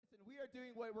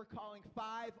doing what we're calling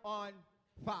 5 on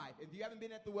 5. If you haven't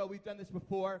been at the well, we've done this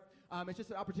before. It's just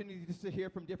an opportunity just to hear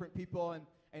from different people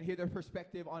and hear their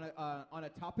perspective on a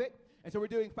topic. And so we're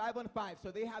doing 5 on 5.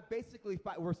 So they have basically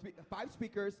 5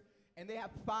 speakers, and they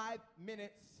have 5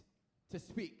 minutes to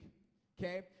speak.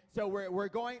 Okay? So we're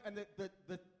going, and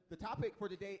the topic for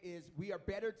today is we are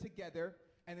better together,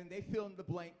 and then they fill in the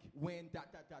blank when ...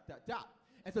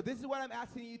 And so this is what I'm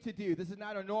asking you to do. This is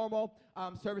not a normal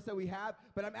service that we have,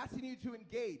 but I'm asking you to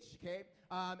engage, okay?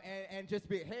 And just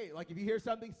be, hey, like if you hear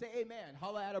something, say amen.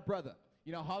 Holla at a brother.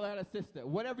 You know, holla at a sister.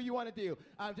 Whatever you want to do.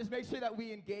 Just make sure that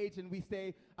we engage and we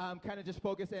stay kind of just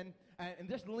focused and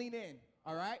just lean in,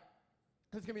 all right?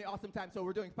 Because it's going to be an awesome time. So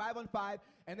we're doing 5 on 5,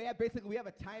 and we have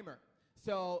a timer.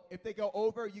 So if they go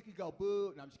over, you can go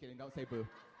boo. No, I'm just kidding. Don't say boo.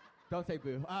 Don't say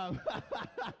boo.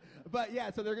 But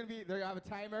yeah, so they're gonna have a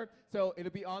timer, so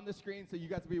it'll be on the screen, so you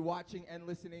guys will be watching and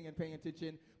listening and paying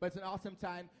attention. But it's an awesome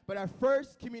time. But our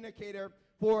first communicator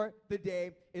for the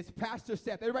day is Pastor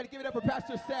Seth. Everybody, give it up for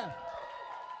Pastor Seth.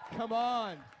 Come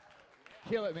on,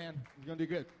 kill it, man. You're gonna do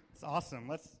good. It's awesome.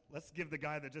 Let's give the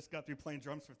guy that just got through playing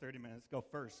drums for 30 minutes go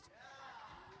first.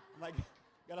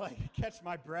 Gotta catch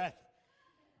my breath.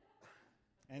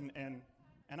 And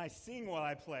I sing while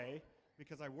I play,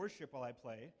 because I worship while I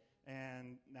play,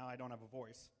 and now I don't have a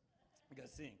voice. I gotta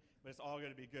sing, but it's all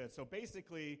gonna be good. So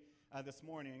basically, this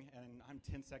morning, and I'm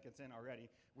 10 seconds in already,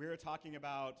 we were talking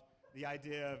about the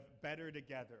idea of better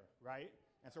together, right?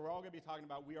 And so we're all gonna be talking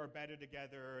about we are better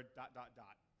together, ...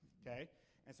 okay?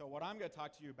 And so what I'm gonna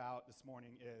talk to you about this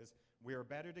morning is we are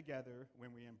better together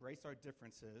when we embrace our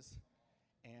differences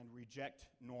and reject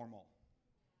normal,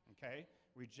 okay?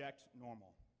 Reject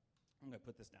normal. I'm gonna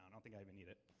put this down. I don't think I even need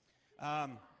it.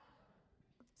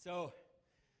 So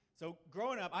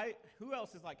growing up, who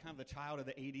else is like kind of the child of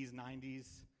the 80s, 90s,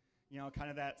 you know, kind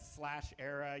of that slash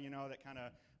era, you know, that kind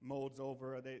of molds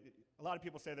over. A lot of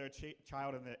people say they're a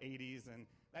child of the 80s, and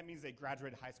that means they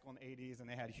graduated high school in the 80s, and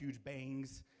they had huge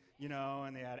bangs, you know,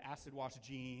 and they had acid wash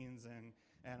jeans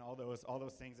and all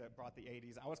those things that brought the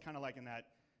 80s. I was kind of like in that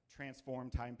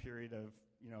transformed time period of,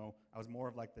 you know, I was more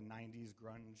of like the 90s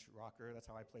grunge rocker. That's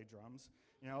how I played drums,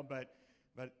 you know, but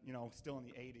you know, still in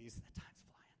the 80s. That time's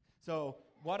flying. So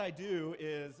what I do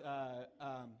is,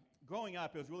 growing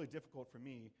up, it was really difficult for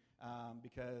me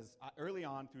because early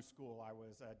on through school, I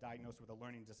was diagnosed with a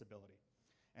learning disability.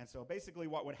 And so basically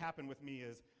what would happen with me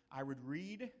is I would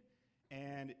read,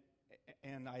 and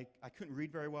I couldn't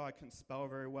read very well. I couldn't spell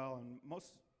very well. And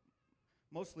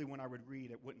mostly when I would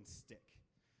read, it wouldn't stick.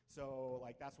 So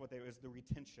like that's what it was, the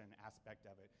retention aspect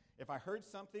of it. If I heard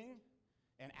something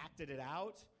and acted it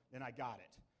out, then I got it.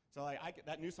 So like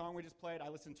that new song we just played, I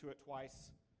listened to it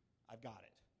twice, I've got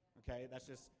it. Okay, that's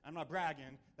just, I'm not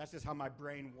bragging, that's just how my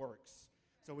brain works.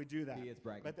 So we do that. He is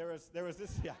bragging. But there was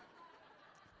this, yeah.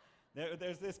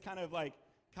 There's this kind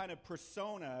of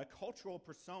persona, cultural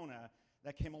persona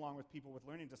that came along with people with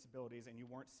learning disabilities, and you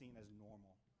weren't seen as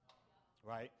normal,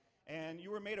 right? And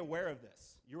you were made aware of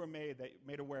this. You were made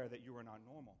aware that you were not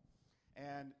normal.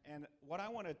 And what I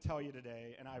want to tell you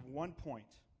today, and I have one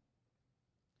point,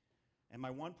 and my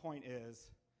one point is,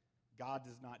 God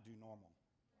does not do normal.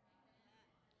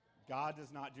 God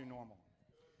does not do normal.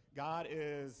 God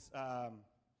is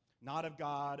not a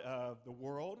God of the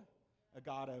world, a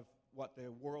God of what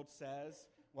the world says,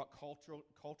 what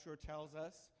culture tells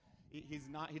us. He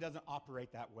doesn't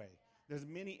operate that way. There's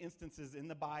many instances in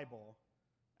the Bible,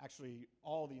 actually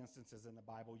all the instances in the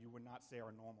Bible you would not say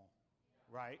are normal,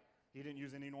 right? He didn't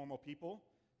use any normal people,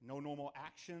 no normal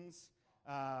actions,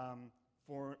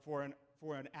 for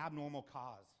an abnormal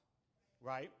cause,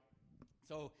 right?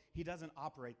 So he doesn't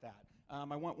operate that.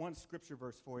 I want one scripture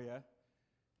verse for you,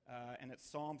 and it's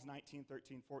Psalms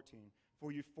 19:13-14.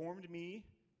 For you formed me,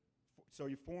 so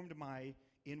you formed my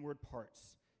inward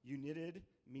parts. You knitted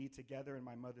me together in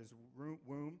my mother's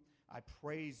womb. I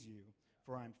praise you,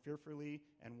 for I am fearfully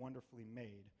and wonderfully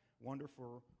made.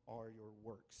 Wonderful are your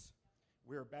works.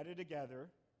 We are better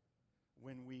together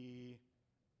when we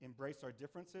embrace our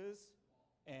differences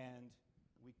and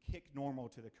we kick normal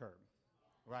to the curb,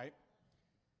 right?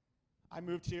 I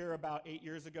moved here about 8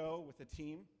 years ago with a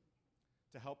team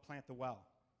to help plant the well.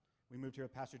 We moved here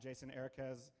with Pastor Jason,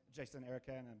 Erica,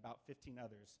 and about 15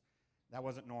 others. That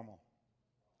wasn't normal.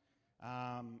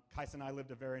 Kais and I lived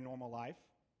a very normal life.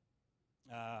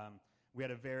 We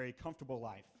had a very comfortable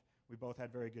life. We both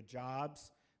had very good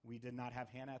jobs. We did not have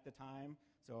Hannah at the time,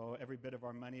 so every bit of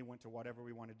our money went to whatever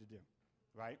we wanted to do,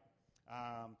 right?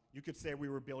 You could say we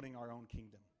were building our own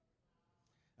kingdom.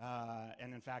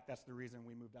 And in fact, that's the reason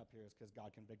we moved up here, is because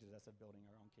God convicted us of building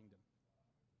our own kingdom.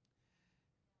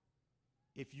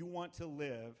 If you want to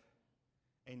live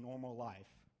a normal life,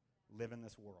 live in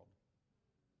this world.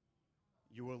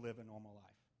 You will live a normal life.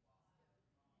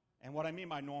 And what I mean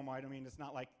by normal, I don't mean it's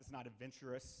not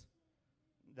adventurous.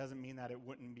 It doesn't mean that there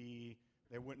wouldn't be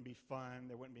fun,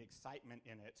 there wouldn't be excitement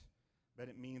in it, but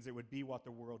it means it would be what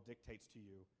the world dictates to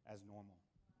you as normal.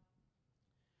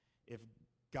 If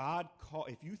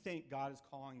you think God is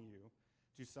calling you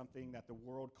to something that the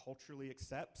world culturally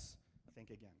accepts, think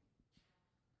again,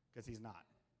 because he's not.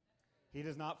 He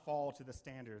does not fall to the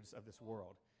standards of this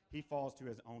world. He falls to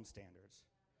his own standards.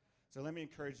 So let me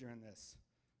encourage you in this,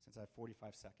 since I have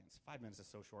 45 seconds. 5 minutes is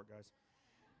so short, guys.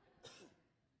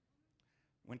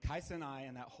 When Kaytalyn and I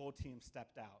and that whole team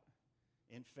stepped out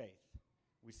in faith,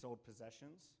 we sold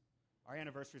possessions. Our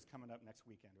anniversary is coming up next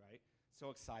weekend, right? So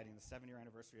exciting, the 7-year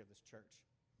anniversary of this church.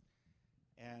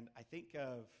 And I think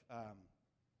of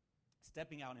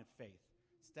stepping out in faith,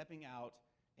 stepping out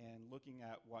and looking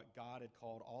at what God had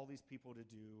called all these people to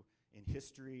do in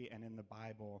history and in the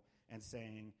Bible and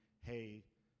saying, hey,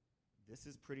 this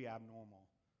is pretty abnormal,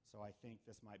 so I think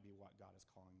this might be what God is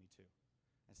calling me to,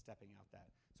 and stepping out that.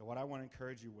 So what I want to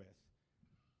encourage you with,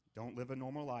 don't live a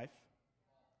normal life.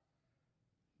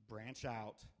 Branch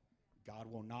out. God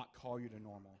will not call you to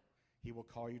normal. He will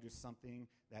call you to something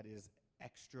that is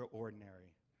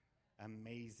extraordinary,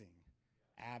 amazing,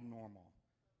 abnormal.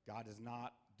 God does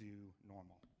not do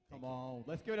normal. Come on.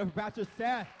 Let's give it up for Pastor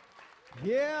Seth.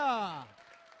 Yeah.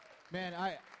 Man,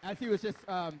 as he was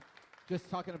just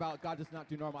talking about God does not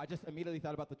do normal, I just immediately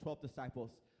thought about the 12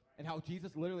 disciples and how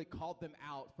Jesus literally called them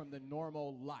out from the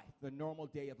normal life, the normal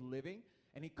day of living,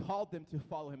 and he called them to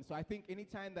follow him. So I think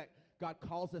anytime that God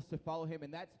calls us to follow him,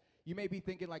 and that's, you may be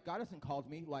thinking, like, God hasn't called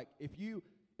me. Like, if you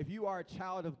are a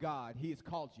child of God, he has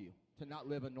called you to not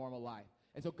live a normal life.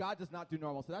 And so God does not do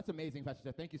normal. So that's amazing, Pastor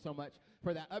Seth. Thank you so much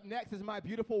for that. Up next is my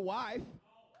beautiful wife,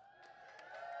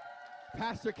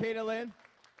 Pastor Kaytalyn,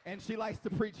 and she likes to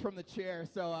preach from the chair,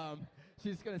 so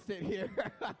she's going to sit here.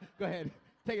 Go ahead.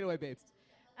 Take it away, babes.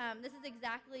 This is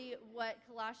exactly what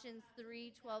Colossians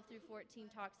 3:12 through 14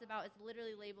 talks about. It's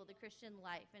literally labeled the Christian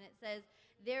life. And it says,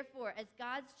 therefore, as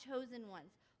God's chosen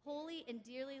ones, holy and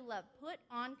dearly loved, put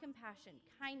on compassion,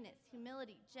 kindness,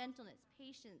 humility, gentleness,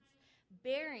 patience,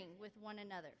 bearing with one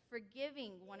another,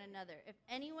 forgiving one another. If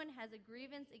anyone has a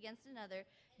grievance against another,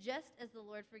 just as the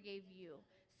Lord forgave you,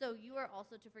 so you are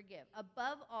also to forgive.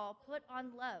 Above all, put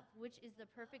on love, which is the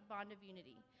perfect bond of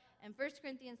unity. And 1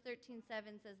 Corinthians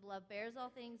 13:7 says, love bears all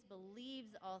things,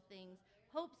 believes all things,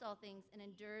 hopes all things, and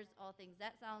endures all things.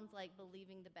 That sounds like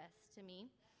believing the best to me.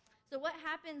 So what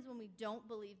happens when we don't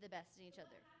believe the best in each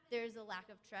other? There's a lack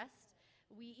of trust.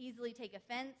 We easily take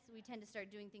offense. We tend to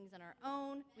start doing things on our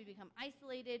own. We become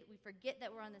isolated. We forget that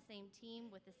we're on the same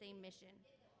team with the same mission.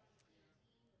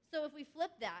 So if we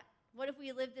flip that, what if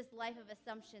we live this life of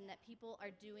assumption that people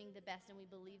are doing the best and we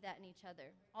believe that in each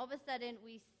other? All of a sudden,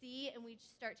 we see and we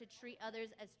start to treat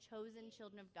others as chosen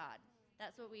children of God.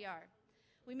 That's what we are.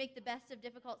 We make the best of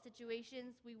difficult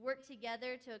situations. We work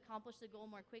together to accomplish the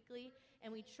goal more quickly,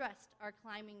 and we trust our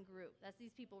climbing group. That's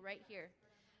these people right here.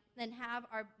 Then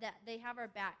they have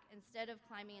our back instead of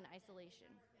climbing in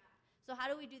isolation. So how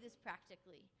do we do this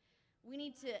practically? We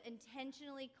need to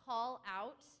intentionally call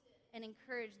out and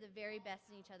encourage the very best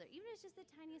in each other, even if it's just the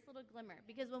tiniest little glimmer.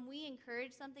 Because when we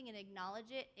encourage something and acknowledge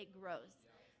it, it grows.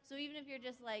 So even if you're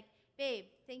just like, babe,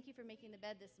 thank you for making the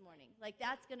bed this morning. Like,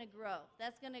 that's going to grow.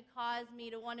 That's going to cause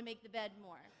me to want to make the bed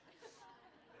more.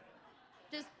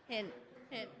 Just hint.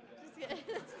 Just Hey,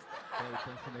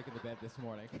 thanks for making the bed this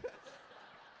morning.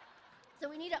 So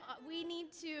we need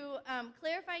to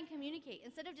clarify and communicate.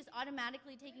 Instead of just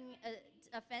automatically taking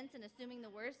offense and assuming the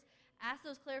worst, ask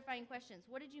those clarifying questions.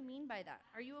 What did you mean by that?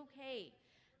 Are you okay?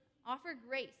 Offer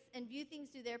grace and view things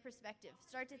through their perspective.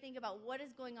 Start to think about what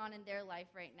is going on in their life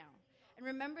right now. And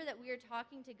remember that we are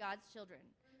talking to God's children.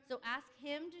 So ask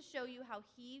him to show you how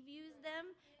he views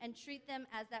them and treat them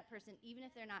as that person. Even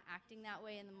if they're not acting that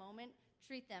way in the moment,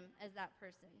 treat them as that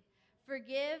person.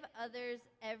 Forgive others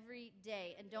every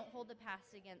day and don't hold the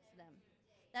past against them.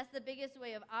 That's the biggest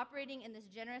way of operating in this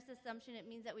generous assumption. It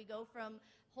means that we go from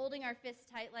holding our fists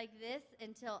tight like this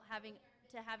until having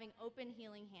open,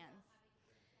 healing hands.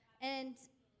 And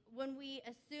when we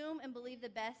assume and believe the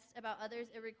best about others,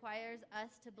 it requires us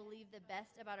to believe the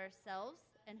best about ourselves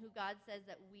and who God says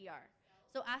that we are.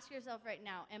 So ask yourself right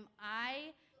now, am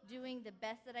I doing the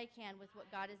best that I can with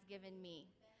what God has given me?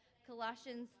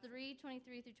 Colossians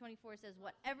 3:23 through 24 says,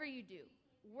 whatever you do,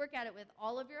 work at it with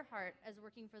all of your heart as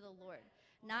working for the Lord,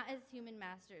 not as human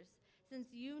masters, since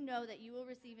you know that you will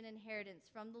receive an inheritance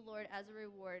from the Lord as a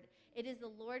reward. It is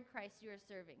the Lord Christ you are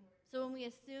serving. So when we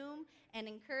assume and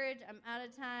encourage, I'm out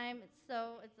of time, it's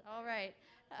all right.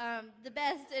 the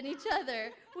best in each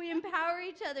other. We empower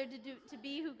each other to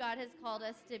be who God has called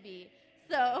us to be.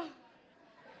 So,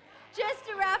 just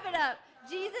to wrap it up,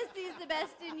 Jesus sees the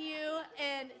best in you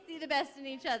and see the best in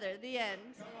each other. The end.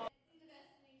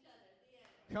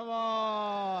 Come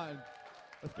on.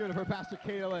 Let's give it for Pastor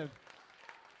Kaytalyn.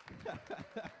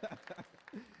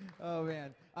 Oh,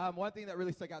 man. One thing that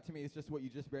really stuck out to me is just what you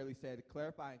just barely said,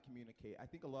 clarify and communicate. I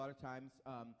think a lot of times,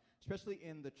 especially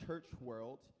in the church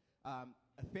world,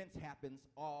 offense happens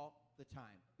all the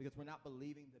time because we're not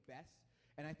believing the best.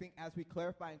 And I think as we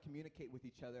clarify and communicate with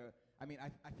each other,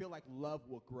 I feel like love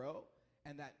will grow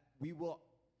and that we will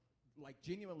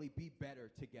genuinely be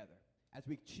better together as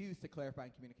we choose to clarify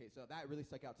and communicate. So that really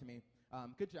stuck out to me.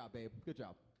 Good job, babe. Good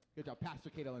job. Good job, Pastor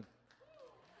Kaytalyn.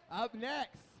 Up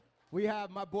next, we have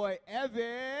my boy,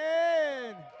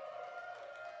 Evan.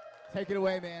 Take it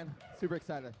away, man. Super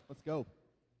excited. Let's go.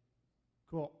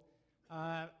 Cool.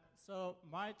 So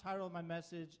my title of my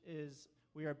message is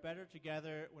We Are Better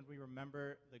Together When We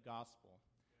Remember the Gospel.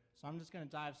 So I'm just going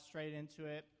to dive straight into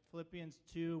it. Philippians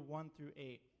 2, 1 through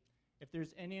 8. If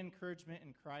there's any encouragement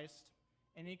in Christ,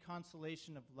 any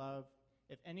consolation of love,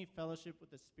 if any fellowship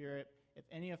with the Spirit, if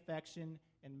any affection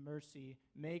and mercy,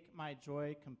 make my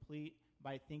joy complete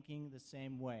by thinking the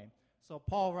same way. So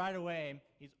Paul, right away,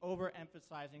 he's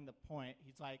overemphasizing the point.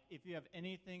 He's like, if you have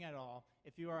anything at all,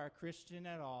 if you are a Christian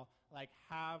at all,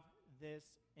 have this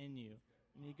in you.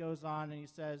 And he goes on and he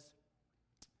says,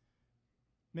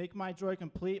 make my joy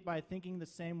complete by thinking the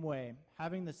same way,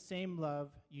 having the same love,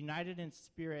 united in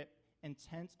spirit,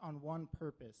 intent on one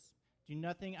purpose. Do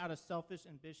nothing out of selfish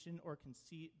ambition or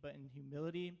conceit, but in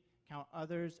humility count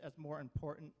others as more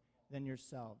important than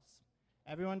yourselves.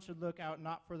 Everyone should look out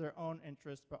not for their own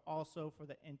interest, but also for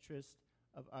the interest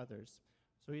of others.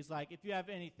 So he's like, if you have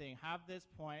anything, have this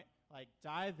point,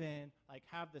 dive in,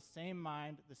 have the same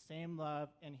mind, the same love,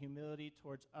 and humility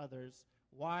towards others.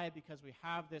 Why? Because we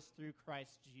have this through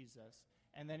Christ Jesus.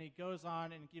 And then he goes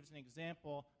on and gives an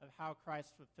example of how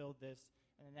Christ fulfilled this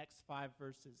in the next 5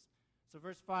 verses. So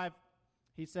verse 5,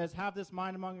 he says, have this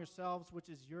mind among yourselves, which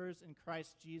is yours in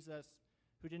Christ Jesus,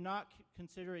 who did not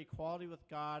consider equality with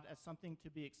God as something to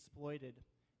be exploited.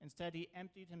 Instead, he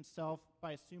emptied himself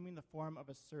by assuming the form of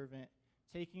a servant,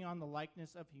 taking on the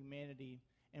likeness of humanity.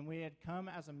 And when he had come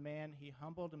as a man, he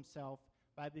humbled himself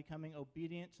by becoming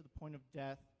obedient to the point of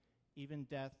death, even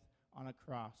death on a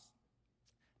cross.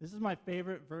 This is my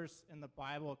favorite verse in the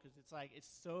Bible because it's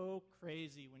so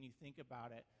crazy when you think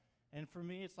about it. And for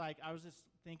me, I was just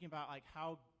thinking about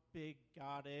how big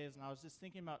God is, and I was just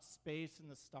thinking about space and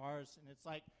the stars, and it's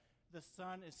the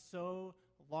sun is so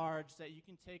large that you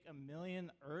can take 1,000,000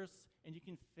 Earths and you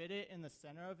can fit it in the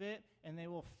center of it, and they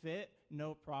will fit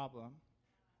no problem.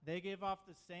 They give off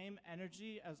the same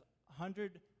energy as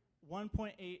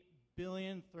 1.8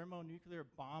 billion thermonuclear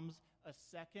bombs a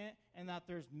second, and that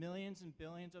there's millions and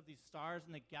billions of these stars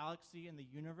in the galaxy and the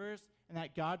universe, and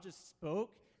that God just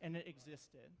spoke and it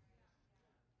existed.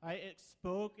 Right? It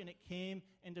spoke and it came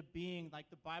into being.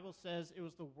 The Bible says, it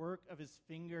was the work of his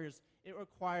fingers. It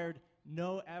required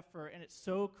no effort. And it's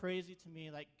so crazy to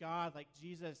me, God,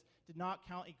 Jesus, did not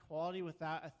count equality with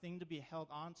that a thing to be held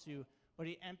onto, but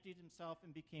he emptied himself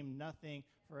and became nothing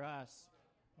for us.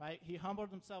 Right? He humbled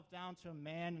himself down to a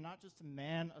man, and not just a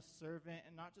man, a servant,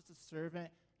 and not just a servant.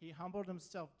 He humbled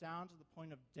himself down to the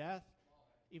point of death,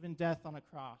 even death on a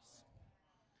cross.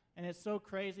 And it's so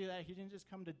crazy that he didn't just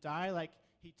come to die,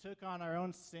 he took on our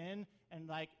own sin, and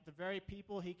the very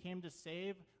people he came to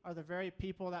save are the very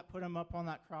people that put him up on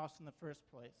that cross in the first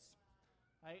place.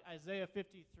 Right? Isaiah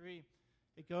 53,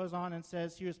 it goes on and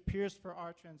says, he was pierced for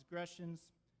our transgressions,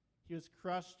 he was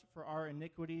crushed for our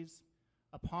iniquities.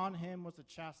 Upon him was a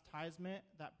chastisement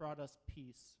that brought us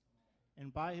peace,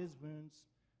 and by his wounds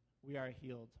we are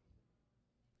healed.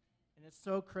 And it's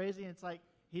so crazy. It's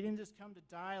he didn't just come to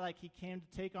die, he came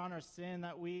to take on our sin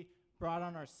that we brought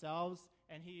on ourselves,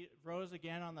 and he rose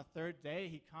again on the third day.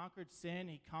 He conquered sin,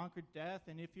 he conquered death,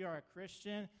 and if you are a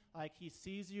Christian, he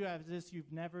sees you as if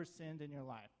you've never sinned in your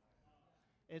life.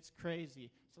 It's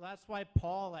crazy. So that's why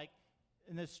Paul,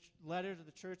 in this letter to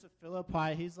the church of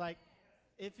Philippi, he's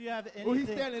if you have anything... Oh, he's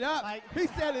standing up.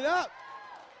 He's standing up.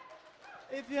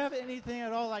 If you have anything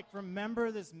at all,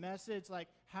 remember this message,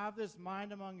 have this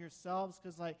mind among yourselves,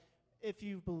 because, if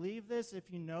you believe this, if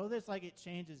you know this, it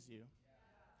changes you.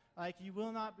 You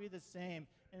will not be the same.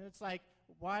 And it's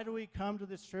why do we come to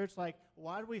this church?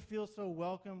 Why do we feel so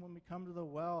welcome when we come to the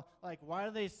well? Why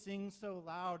do they sing so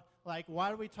loud? Why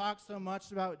do we talk so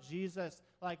much about Jesus?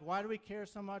 Why do we care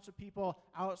so much of people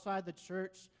outside the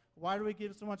church? Why do we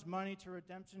give so much money to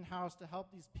Redemption House to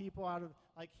help these people out of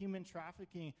human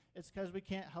trafficking? It's because we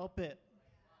can't help it.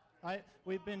 right?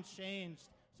 We've been changed.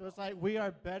 So it's like we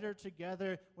are better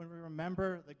together when we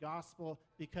remember the gospel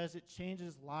because it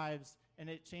changes lives and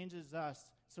it changes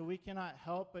us. So we cannot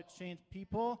help but change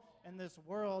people in this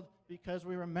world because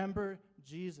we remember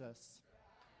Jesus,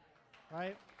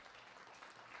 right?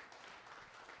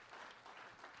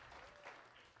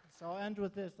 So I'll end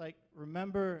with this, like,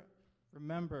 remember,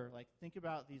 like, think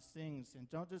about these things, and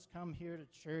don't just come here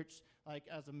to church, like,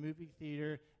 as a movie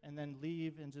theater, and then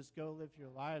leave and just go live your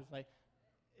lives. Like,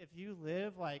 if you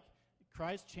live, like,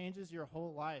 Christ changes your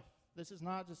whole life. This is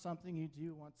not just something you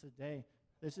do once a day.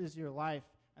 This is your life,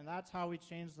 and that's how we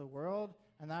change the world,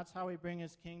 and that's how we bring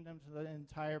his kingdom to the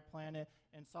entire planet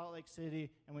in Salt Lake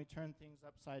City, and we turn things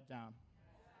upside down.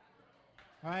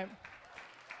 All right?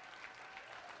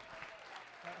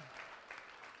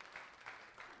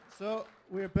 So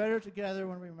we are better together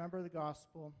when we remember the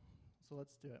gospel. So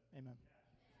let's do it. Amen.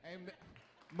 Amen.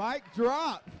 Mic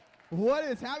drop. What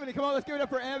is happening? Come on, let's give it up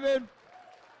for Evan.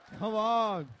 Come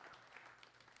on.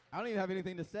 I don't even have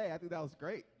anything to say. I think that was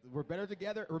great. We're better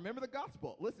together. Remember the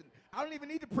gospel. Listen, I don't even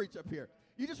need to preach up here.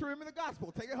 You just remember the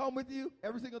gospel. Take it home with you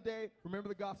every single day. Remember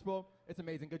the gospel. It's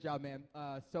amazing. Good job, man.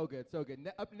 So good, so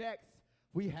good. Up next,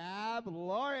 we have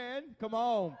Lauren. Come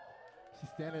on. She's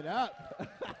standing up.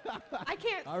 I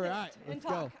can't All right, sit and let's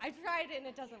talk. go. I tried it and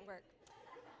it doesn't work.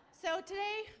 So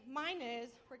today, mine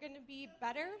is we're going to be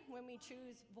better when we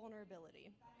choose vulnerability.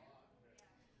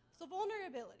 So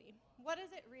vulnerability, what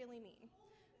does it really mean?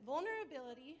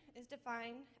 Vulnerability is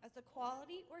defined as the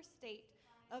quality or state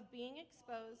of being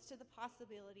exposed to the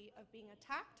possibility of being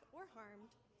attacked or harmed,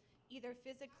 either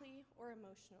physically or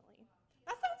emotionally.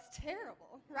 That sounds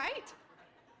terrible, right?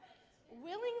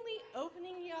 Willingly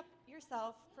opening up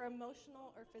yourself for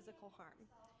emotional or physical harm.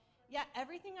 Yet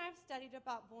everything I've studied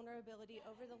about vulnerability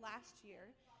over the last year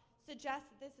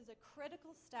suggests that this is a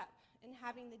critical step in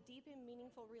having the deep and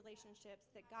meaningful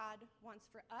relationships that God wants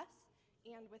for us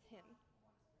and with him.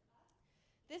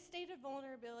 This state of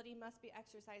vulnerability must be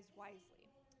exercised wisely.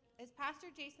 As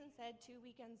Pastor Jason said 2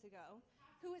 weekends ago,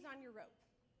 who is on your rope?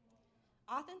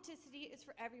 Authenticity is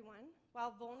for everyone,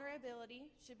 while vulnerability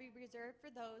should be reserved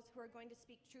for those who are going to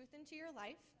speak truth into your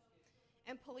life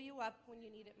and pull you up when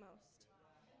you need it most.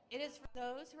 It is for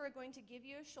those who are going to give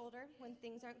you a shoulder when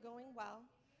things aren't going well,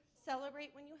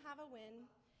 celebrate when you have a win,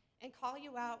 and call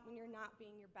you out when you're not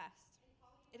being your best.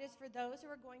 It is for those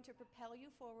who are going to propel you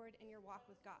forward in your walk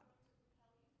with God.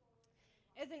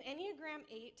 As an Enneagram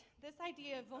 8, this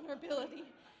idea of vulnerability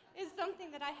is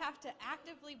something that I have to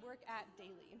actively work at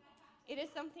daily. It is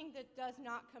something that does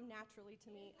not come naturally to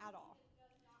me at all.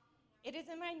 It is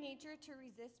in my nature to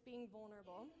resist being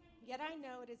vulnerable, yet I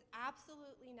know it is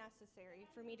absolutely necessary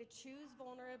for me to choose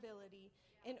vulnerability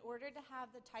in order to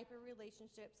have the type of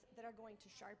relationships that are going to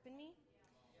sharpen me,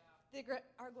 that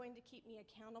are going to keep me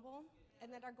accountable, and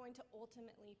that are going to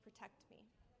ultimately protect me.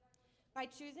 By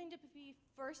choosing to be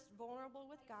first vulnerable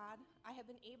with God, I have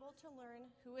been able to learn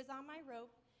who is on my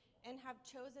rope and have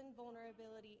chosen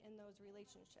vulnerability in those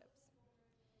relationships.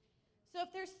 So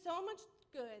if there's so much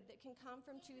good that can come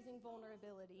from choosing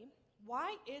vulnerability,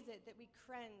 why is it that we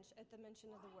cringe at the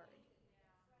mention of the word?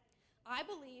 I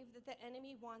believe that the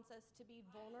enemy wants us to be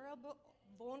vulnerable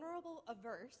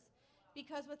averse,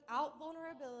 because without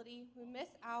vulnerability, we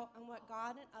miss out on what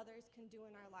God and others can do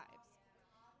in our lives.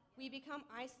 We become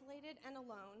isolated and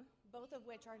alone, both of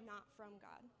which are not from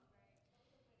God.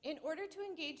 In order to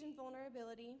engage in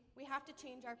vulnerability, we have to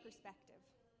change our perspective.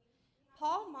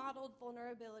 Paul modeled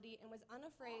vulnerability and was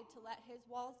unafraid to let his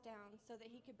walls down so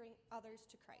that he could bring others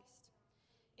to Christ.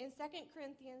 In 2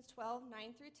 Corinthians 12,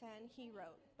 9 through 10, he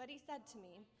wrote, "But he said to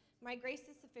me, 'My grace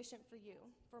is sufficient for you,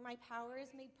 for my power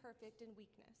is made perfect in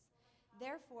weakness.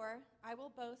 Therefore, I will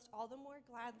boast all the more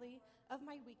gladly of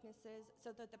my weaknesses,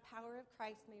 so that the power of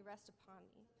Christ may rest upon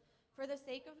me. For the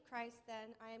sake of Christ,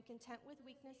 then, I am content with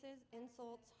weaknesses,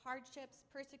 insults, hardships,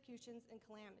 persecutions, and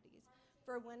calamities.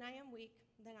 For when I am weak,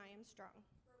 then I am strong.'"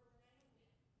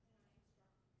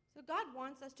 So God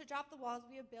wants us to drop the walls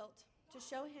we have built, to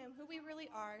show him who we really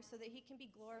are so that he can be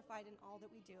glorified in all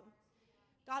that we do.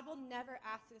 God will never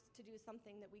ask us to do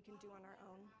something that we can do on our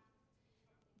own.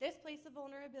 This place of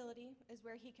vulnerability is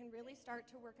where he can really start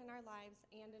to work in our lives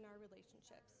and in our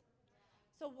relationships.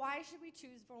 So why should we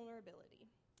choose vulnerability?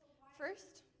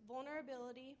 First,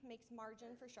 vulnerability makes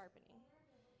margin for sharpening.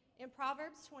 In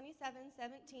Proverbs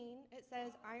 27:17, it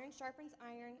says, "Iron sharpens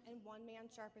iron, and one man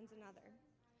sharpens another."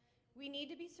 We need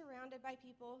to be surrounded by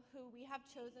people who we have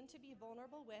chosen to be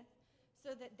vulnerable with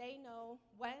so that they know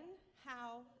when,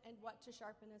 how, and what to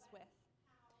sharpen us with.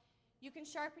 You can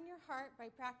sharpen your heart by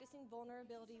practicing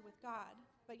vulnerability with God,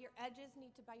 but your edges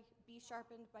need to be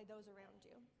sharpened by those around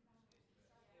you.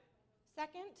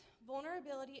 Second,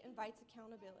 vulnerability invites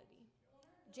accountability.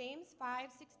 James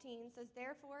 5:16 says,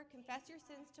 "Therefore, confess your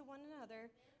sins to one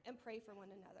another and pray for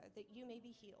one another, that you may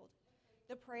be healed.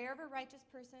 The prayer of a righteous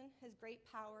person has great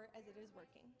power as it is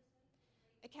working."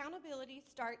 Accountability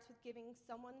starts with giving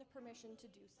someone the permission to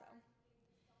do so.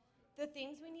 The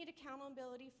things we need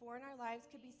accountability for in our lives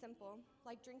could be simple,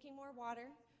 like drinking more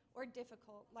water, or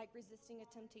difficult, like resisting a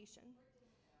temptation.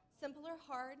 Simple or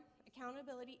hard,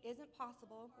 accountability isn't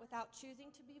possible without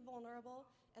choosing to be vulnerable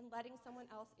and letting someone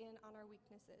else in on our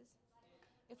weaknesses.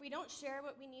 If we don't share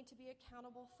what we need to be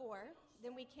accountable for,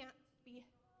 then we can't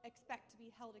expect to be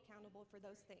held accountable for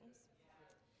those things.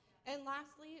 And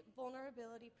lastly,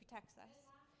 vulnerability protects us.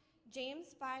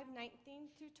 James 5:19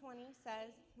 through 20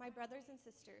 says, "My brothers and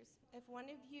sisters, if one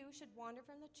of you should wander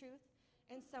from the truth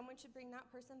and someone should bring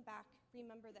that person back,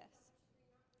 remember this.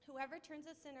 Whoever turns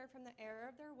a sinner from the error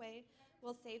of their way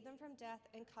will save them from death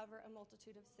and cover a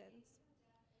multitude of sins."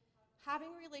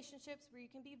 Having relationships where you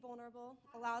can be vulnerable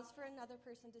allows for another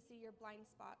person to see your blind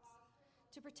spots,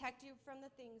 to protect you from the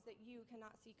things that you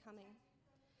cannot see coming.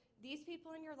 These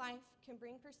people in your life can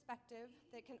bring perspective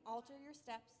that can alter your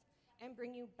steps and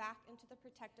bring you back into the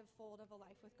protective fold of a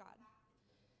life with God.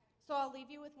 So I'll leave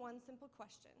you with one simple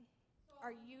question.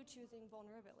 Are you choosing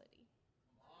vulnerability?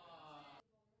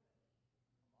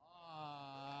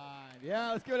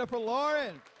 Yeah, let's give it up for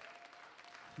Lauren.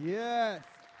 Yes.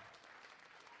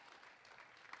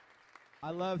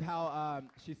 I love how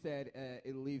she said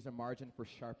it leaves a margin for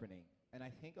sharpening. And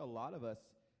I think a lot of us,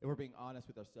 if we're being honest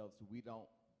with ourselves,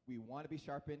 we want to be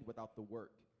sharpened without the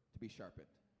work to be sharpened.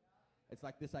 It's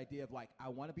like this idea of like, I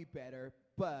want to be better,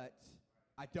 but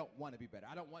I don't want to be better.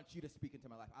 I don't want you to speak into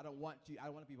my life. I don't want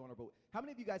to be vulnerable. How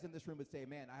many of you guys in this room would say,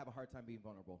 man, I have a hard time being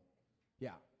vulnerable?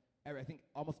 Yeah. I think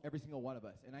almost every single one of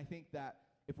us. And I think that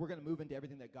if we're going to move into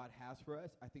everything that God has for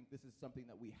us, I think this is something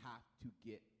that we have to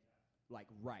get like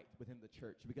right within the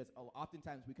church. Because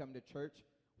oftentimes we come to church,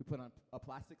 we put on a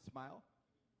plastic smile,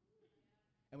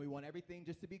 and we want everything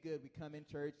just to be good. We come in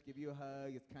church, give you a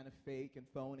hug, it's kind of fake and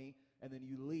phony, and then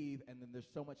you leave, and then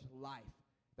there's so much life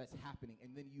that's happening.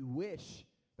 And then you wish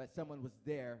that someone was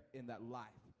there in that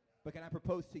life. But can I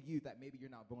propose to you that maybe you're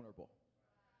not vulnerable?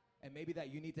 And maybe that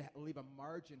you need to leave a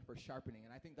margin for sharpening.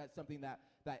 And I think that's something that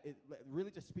it really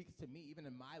just speaks to me, even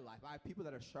in my life. I have people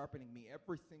that are sharpening me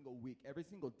every single week, every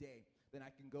single day, that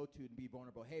I can go to and be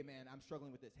vulnerable. Hey, man, I'm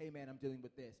struggling with this. Hey, man, I'm dealing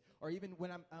with this. Or even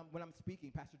when I'm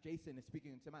speaking, Pastor Jason is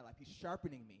speaking into my life. He's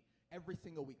sharpening me every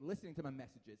single week, listening to my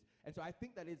messages. And so I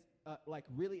think that is like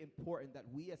really important that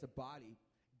we as a body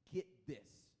get this.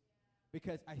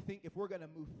 Because I think if we're going to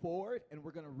move forward and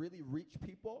we're going to really reach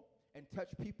people and touch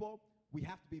people, we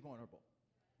have to be vulnerable.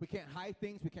 We can't hide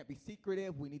things. We can't be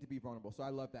secretive. We need to be vulnerable. So I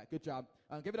love that. Good job.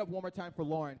 Give it up one more time for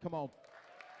Lauren. Come on.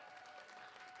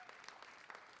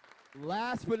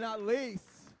 Last but not least,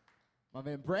 my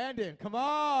man Brandon. Come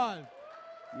on.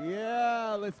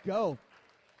 Yeah, let's go.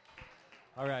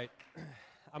 All right.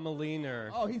 I'm a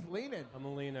leaner. Oh, he's leaning. I'm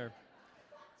a leaner.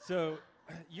 So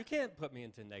you can't put me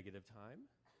into negative time.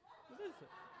 What is it?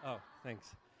 Oh,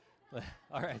 thanks.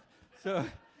 All right. So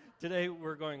today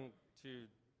we're going to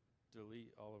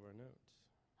delete all of our notes.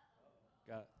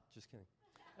 Just kidding.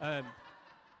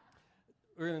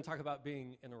 We're going to talk about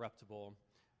being interruptible.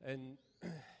 And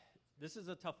this is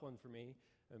a tough one for me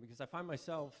because I find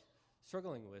myself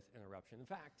struggling with interruption. In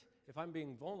fact, if I'm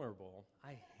being vulnerable,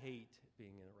 I hate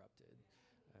being interrupted.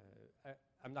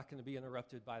 I'm not going to be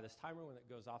interrupted by this timer when it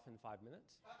goes off in 5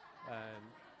 minutes.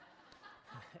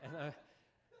 And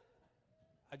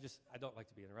I don't like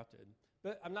to be interrupted.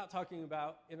 But I'm not talking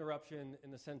about interruption in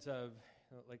the sense of,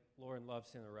 like Lauren loves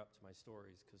to interrupt my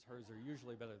stories because hers are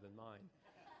usually better than mine.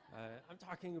 I'm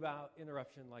talking about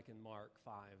interruption like in Mark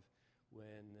 5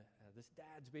 when this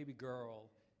dad's baby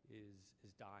girl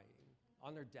is dying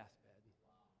on their deathbed,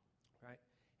 right?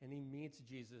 And he meets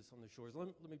Jesus on the shores.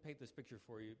 Let me paint this picture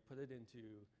for you, put it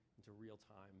into real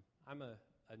time. I'm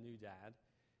a new dad,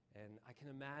 and I can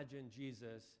imagine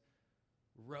Jesus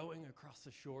rowing across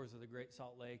the shores of the Great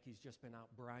Salt Lake. He's just been out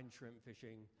brine shrimp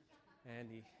fishing, and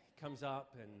he comes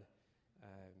up, and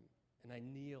I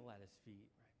kneel at his feet.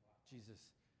 Right? Jesus,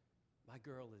 my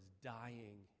girl is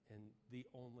dying, and the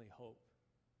only hope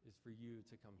is for you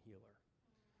to come heal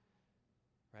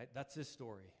her. Right? That's his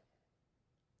story.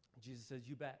 Jesus says,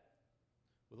 you bet.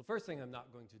 Well, the first thing I'm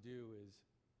not going to do is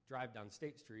drive down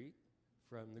State Street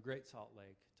from the Great Salt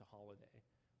Lake to Holiday.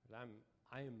 But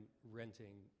I am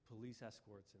renting police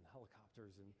escorts and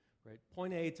helicopters and right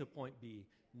point A to point B.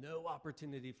 No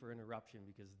opportunity for interruption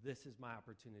because this is my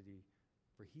opportunity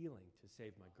for healing to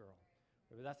save my girl.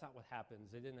 But that's not what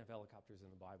happens. They didn't have helicopters in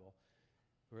the Bible.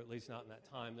 or at least not in that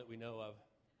time that we know of.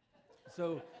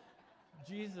 So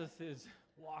Jesus is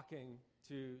walking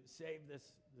to save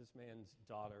this man's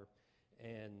daughter,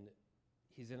 and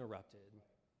he's interrupted.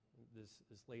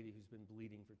 This lady who's been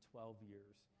bleeding for 12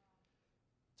 years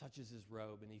touches his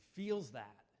robe, and he feels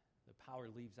that. The power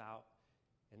leaves out,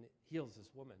 and it heals this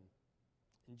woman.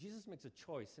 And Jesus makes a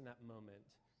choice in that moment.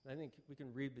 And I think we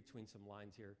can read between some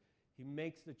lines here. He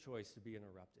makes the choice to be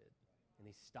interrupted, and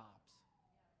he stops.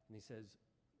 And he says,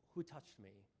 "Who touched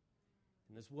me?"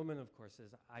 And this woman, of course,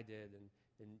 says, "I did,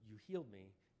 and you healed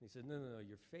me." And he said, no,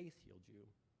 your faith healed you.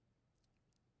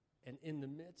 And in the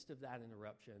midst of that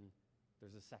interruption,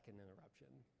 there's a second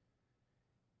interruption.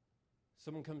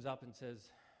 Someone comes up and says,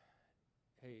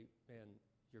 "Hey, man,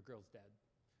 your girl's dead.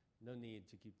 No need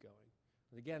to keep going."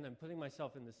 And again, I'm putting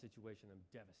myself in this situation. I'm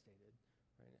devastated.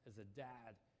 Right? As a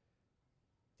dad,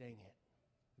 dang it,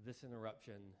 this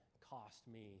interruption cost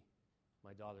me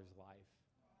my daughter's life.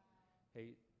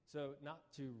 Hey, so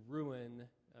not to ruin,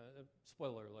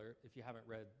 spoiler alert, if you haven't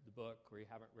read the book or you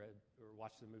haven't read or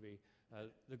watched the movie,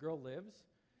 the girl lives.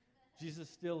 Jesus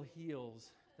still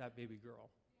heals that baby girl.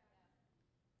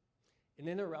 An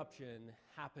interruption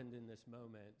happened in this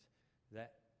moment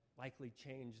that likely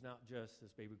changed not just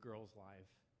this baby girl's life,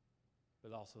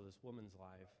 but also this woman's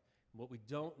life. And what we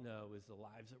don't know is the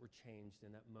lives that were changed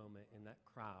in that moment, in that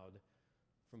crowd,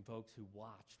 from folks who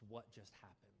watched what just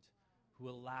happened, who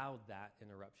allowed that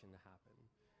interruption to happen.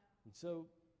 And so,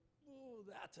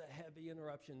 that's a heavy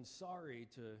interruption. Sorry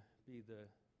to be the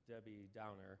Debbie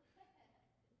Downer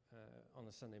on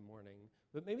a Sunday morning.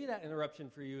 But maybe that interruption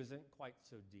for you isn't quite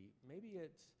so deep. Maybe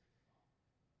it's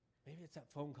that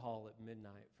phone call at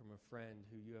midnight from a friend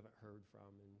who you haven't heard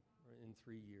from in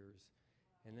 3 years.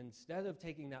 And instead of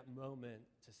taking that moment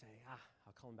to say,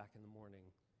 I'll call him back in the morning,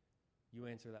 you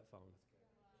answer that phone.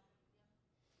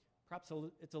 Perhaps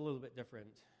it's a little bit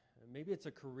different. Maybe it's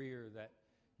a career that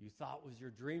you thought was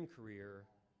your dream career,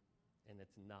 and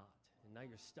it's not. And now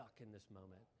you're stuck in this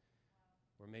moment.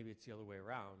 Or maybe it's the other way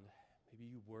around. Maybe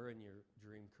you were in your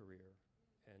dream career,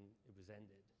 and it was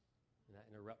ended. And that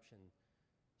interruption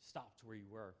stopped where you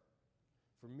were.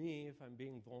 For me, if I'm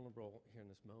being vulnerable here in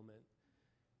this moment,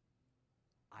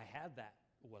 I had that,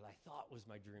 what I thought was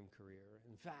my dream career.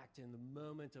 In fact, in the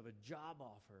moment of a job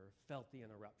offer, felt the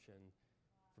interruption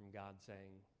from God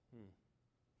saying,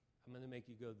 I'm going to make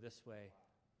you go this way.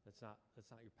 That's not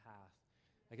your path.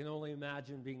 I can only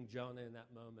imagine being Jonah in that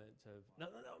moment of, no,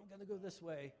 I'm going to go this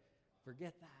way.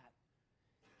 Forget that.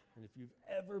 And if you've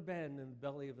ever been in the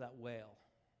belly of that whale,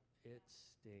 it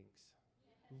stinks.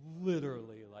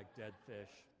 Literally like dead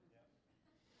fish.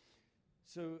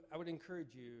 So I would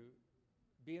encourage you,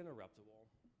 be interruptible.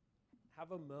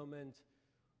 Have a moment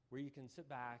where you can sit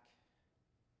back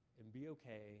and be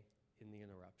okay in the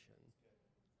interruption.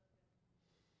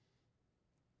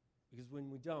 Because when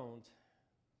we don't,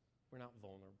 we're not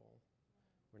vulnerable.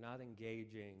 We're not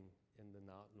engaging in the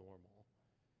not normal.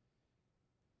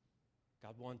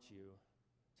 God wants you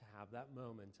to have that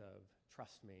moment of,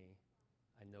 trust me,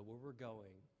 I know where we're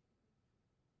going.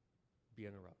 Be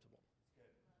interruptible.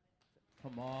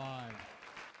 Come on.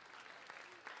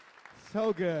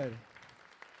 So good.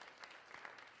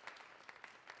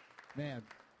 Man.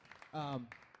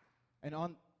 And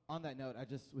on that note, I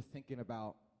just was thinking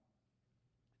about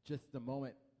just the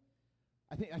moment.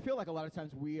 I feel like a lot of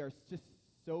times we are just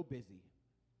so busy.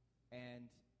 And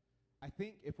I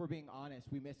think if we're being honest,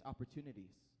 we miss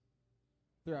opportunities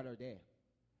throughout our day.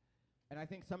 And I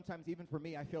think sometimes, even for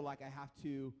me, I feel like I have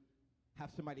to have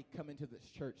somebody come into this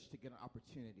church to get an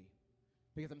opportunity.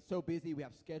 Because I'm so busy, we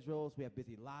have schedules, we have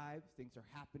busy lives, things are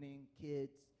happening,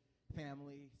 kids,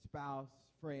 family, spouse,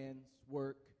 friends,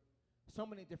 work, so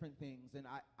many different things. And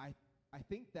I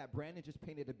think that Brandon just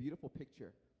painted a beautiful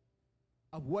picture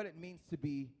of what it means to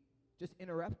be just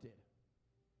interrupted.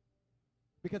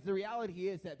 Because the reality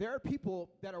is that there are people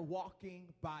that are walking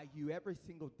by you every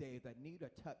single day that need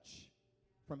a touch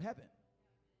from heaven.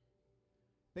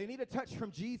 They need a touch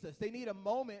from Jesus. They need a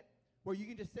moment where you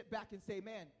can just sit back and say,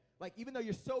 man, like even though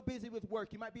you're so busy with work,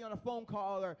 you might be on a phone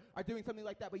call or doing something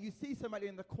like that, but you see somebody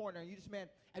in the corner and you just, man,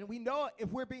 and we know if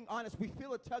we're being honest, we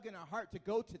feel a tug in our heart to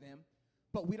go to them,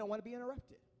 but we don't want to be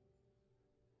interrupted.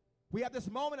 We have this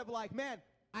moment of like, man,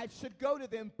 I should go to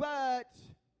them, but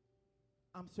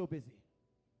I'm so busy.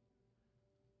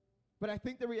 But I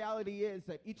think the reality is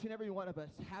that each and every one of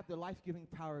us have the life-giving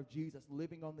power of Jesus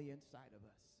living on the inside of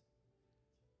us.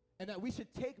 And that we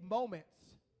should take moments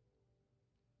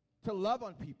to love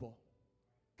on people.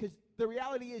 Because the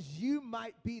reality is you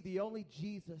might be the only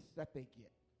Jesus that they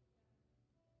get.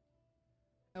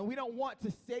 And we don't want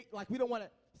to say, like, we don't want to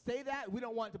say that. We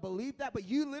don't want to believe that. But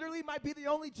you literally might be the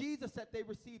only Jesus that they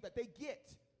receive, that they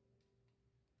get.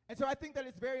 And so I think that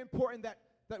it's very important that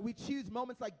we choose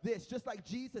moments like this, just like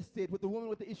Jesus did with the woman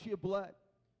with the issue of blood.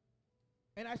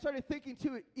 And I started thinking,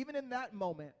 too, even in that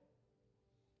moment,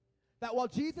 that while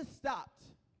Jesus stopped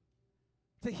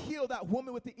to heal that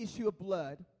woman with the issue of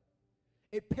blood,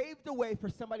 it paved the way for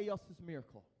somebody else's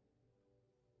miracle.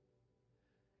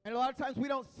 And a lot of times we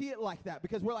don't see it like that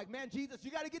because we're like, man, Jesus,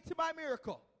 you got to get to my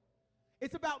miracle.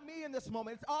 It's about me in this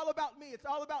moment. It's all about me. It's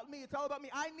all about me. It's all about me.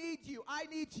 I need you. I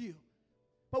need you.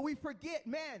 But we forget,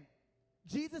 man,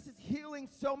 Jesus is healing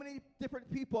so many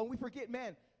different people, and we forget,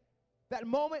 man, that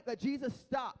moment that Jesus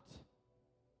stopped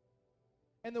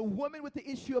and the woman with the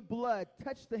issue of blood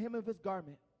touched the hem of his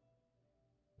garment,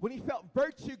 when he felt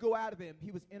virtue go out of him,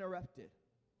 he was interrupted.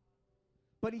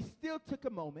 But he still took a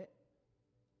moment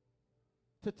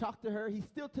to talk to her. He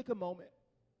still took a moment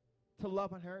to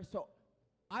love on her. So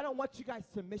I don't want you guys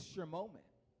to miss your moment.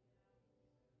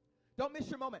 Don't miss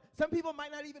your moment. Some people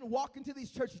might not even walk into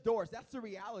these church doors. That's the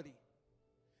reality.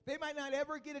 They might not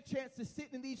ever get a chance to sit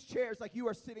in these chairs like you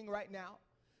are sitting right now.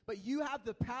 But you have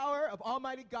the power of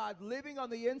Almighty God living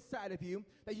on the inside of you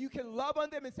that you can love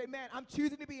on them and say, man, I'm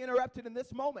choosing to be interrupted in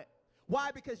this moment. Why?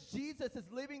 Because Jesus is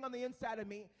living on the inside of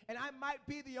me, and I might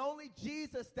be the only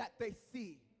Jesus that they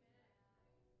see.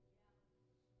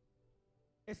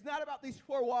 It's not about these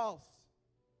four walls.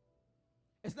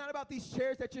 It's not about these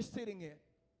chairs that you're sitting in.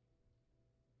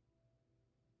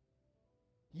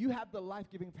 You have the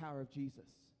life-giving power of Jesus.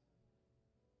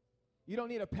 You don't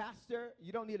need a pastor.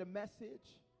 You don't need a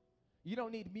message. You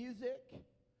don't need music.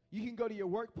 You can go to your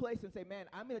workplace and say, man,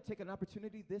 I'm going to take an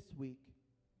opportunity this week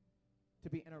to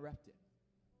be interrupted.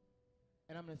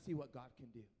 And I'm going to see what God can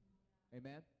do.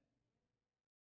 Amen?